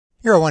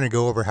Here I want to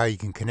go over how you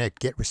can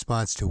connect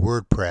GetResponse to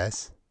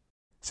WordPress.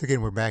 So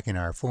again, we're back in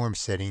our form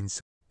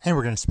settings, and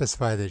we're going to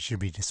specify that it should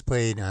be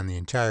displayed on the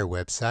entire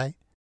website.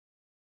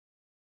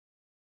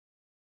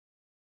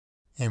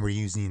 And we're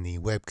using the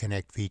Web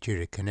Connect feature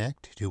to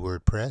connect to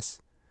WordPress.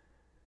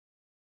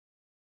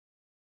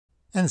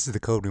 And this is the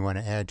code we want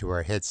to add to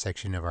our head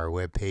section of our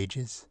web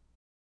pages.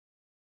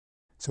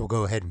 So we'll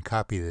go ahead and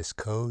copy this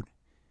code.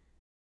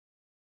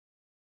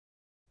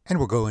 And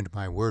we'll go into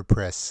my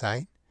WordPress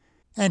site.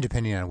 And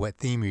depending on what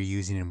theme you're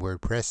using in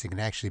WordPress, it can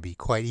actually be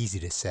quite easy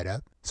to set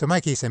up. So in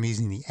my case, I'm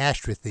using the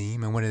Astra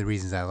theme, and one of the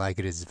reasons I like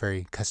it is it's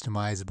very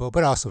customizable,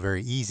 but also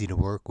very easy to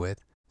work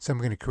with. So I'm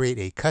going to create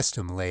a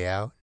custom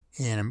layout,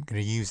 and I'm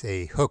going to use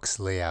a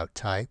hooks layout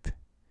type.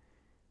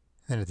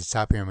 Then at the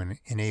top here, I'm going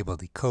to enable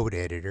the code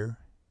editor,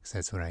 because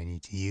that's what I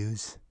need to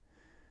use.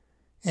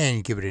 And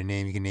you give it a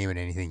name. You can name it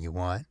anything you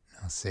want.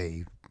 I'll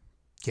say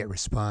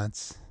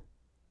GetResponse.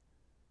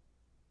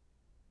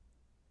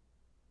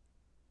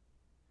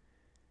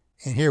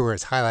 And here where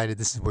it's highlighted,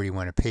 this is where you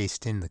want to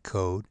paste in the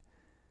code.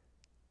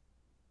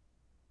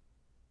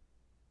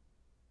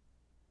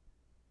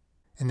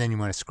 And then you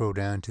want to scroll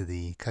down to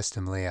the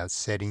custom layout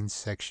settings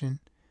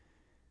section.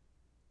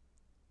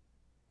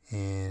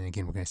 And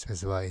again, we're going to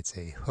specify it's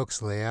a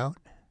hooks layout.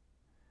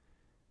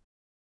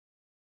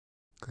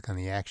 Click on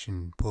the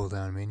action pull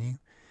down menu.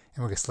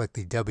 And we're going to select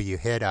the W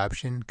head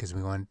option because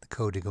we want the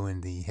code to go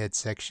in the head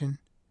section.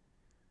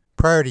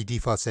 Priority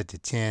default set to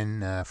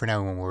 10. For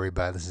now, we won't worry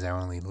about it. This is our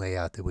only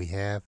layout that we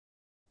have.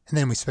 And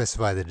then we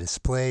specify the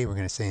display. We're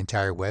going to say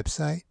entire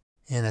website.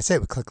 And that's it.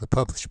 We click the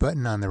publish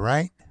button on the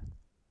right.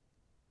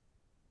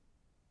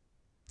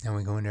 And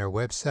we go into our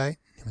website.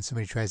 And when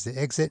somebody tries to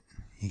exit,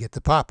 you get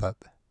the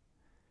pop-up.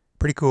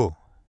 Pretty cool.